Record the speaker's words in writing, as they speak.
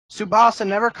Tsubasa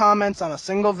never comments on a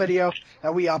single video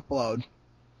that we upload.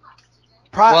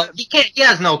 Well, he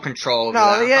has no control over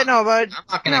that.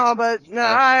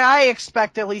 I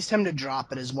expect at least him to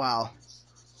drop it as well.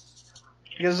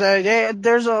 Because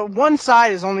there's one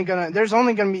side is only gonna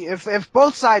be if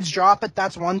both sides drop it,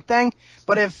 that's one thing.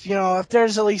 But if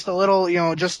there's at least a little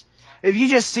if you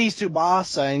just see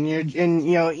Tsubasa and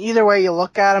either way you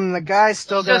look at him, the guy's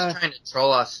still just trying to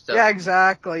troll us still. Yeah,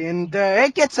 exactly, and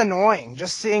it gets annoying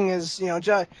just seeing his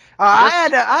I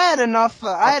had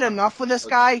enough with this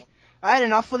guy. I had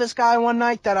enough with this guy one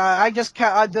night that I just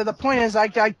kept. The point is I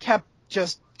kept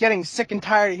just getting sick and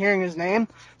tired of hearing his name.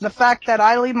 The fact that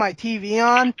I leave my TV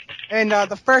on, and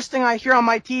the first thing I hear on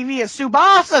my TV is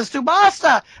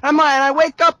Tsubasa! And I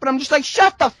wake up and I'm just like,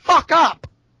 shut the fuck up!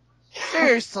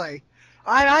 Seriously.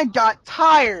 I got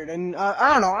tired, and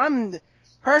I don't know,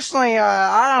 personally,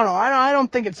 I don't know, I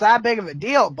don't think it's that big of a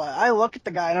deal, but I look at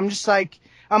the guy and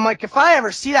I'm like, if I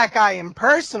ever see that guy in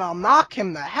person, I'll knock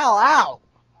him the hell out.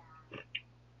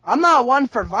 I'm not one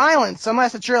for violence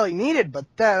unless it's really needed, but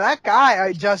that guy,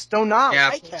 I just do not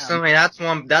like him. Personally,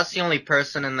 that's the only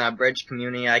person in the Bridge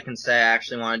community I can say I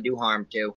actually want to do harm to.